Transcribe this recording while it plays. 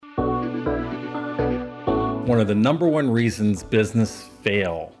One of the number one reasons business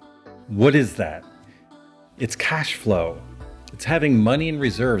fail. What is that? It's cash flow. It's having money in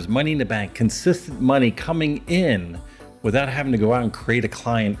reserves, money in the bank, consistent money coming in without having to go out and create a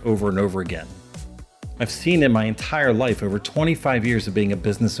client over and over again. I've seen in my entire life, over 25 years of being a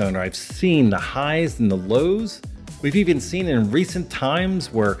business owner, I've seen the highs and the lows. We've even seen in recent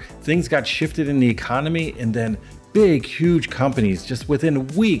times where things got shifted in the economy and then big, huge companies just within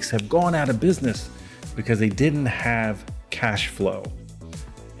weeks have gone out of business because they didn't have cash flow.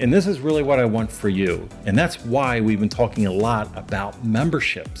 And this is really what I want for you. And that's why we've been talking a lot about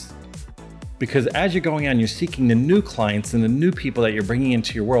memberships. Because as you're going on, you're seeking the new clients and the new people that you're bringing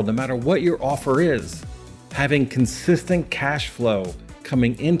into your world, no matter what your offer is. Having consistent cash flow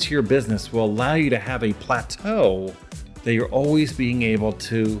coming into your business will allow you to have a plateau that you're always being able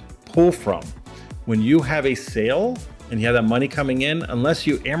to pull from. When you have a sale and you have that money coming in, unless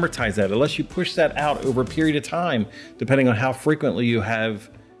you amortize that, unless you push that out over a period of time, depending on how frequently you have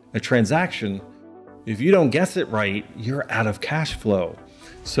a transaction, if you don't guess it right, you're out of cash flow.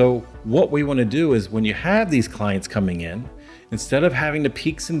 So what we want to do is when you have these clients coming in, instead of having the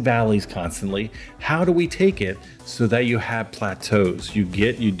peaks and valleys constantly, how do we take it so that you have plateaus? You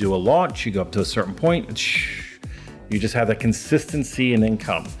do a launch, you go up to a certain point, and you just have that consistency in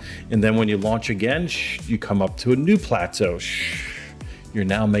income. And then when you launch again, you come up to a new plateau. You're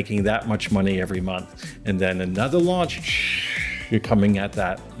now making that much money every month. And then another launch, you're coming at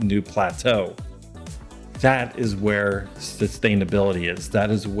that new plateau. That is where sustainability is.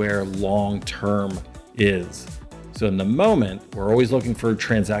 That is where long-term is. So in the moment, we're always looking for a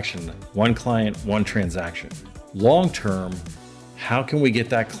transaction. One client, one transaction. Long-term, how can we get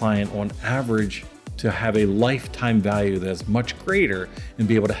that client on average to have a lifetime value that is much greater and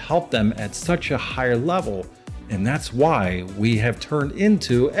be able to help them at such a higher level? And that's why we have turned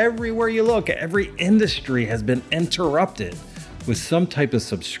into, everywhere you look, every industry has been interrupted with some type of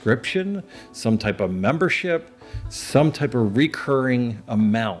subscription, some type of membership, some type of recurring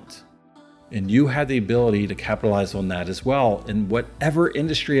amount. And you have the ability to capitalize on that as well in whatever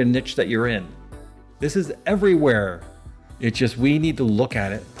industry and niche that you're in. This is everywhere. It's just we need to look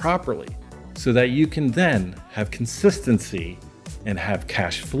at it properly so that you can then have consistency and have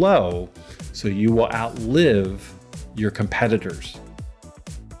cash flow so you will outlive your competitors.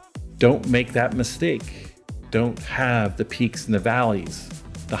 Don't make that mistake. Don't have the peaks and the valleys,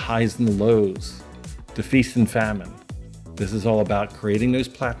 the highs and the lows, the feast and famine. This is all about creating those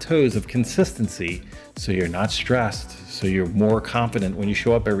plateaus of consistency so you're not stressed, so you're more confident when you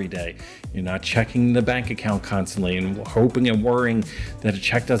show up every day. You're not checking the bank account constantly and hoping and worrying that a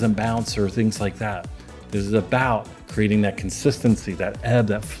check doesn't bounce or things like that. This is about creating that consistency, that ebb,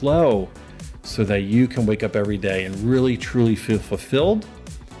 that flow, so that you can wake up every day and really truly feel fulfilled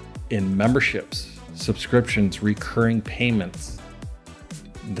in memberships, subscriptions, recurring payments.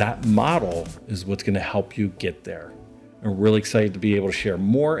 That model is what's going to help you get there. I'm really excited to be able to share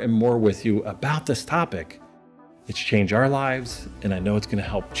more and more with you about this topic. It's changed our lives, and I know it's going to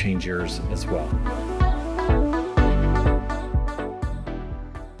help change yours as well.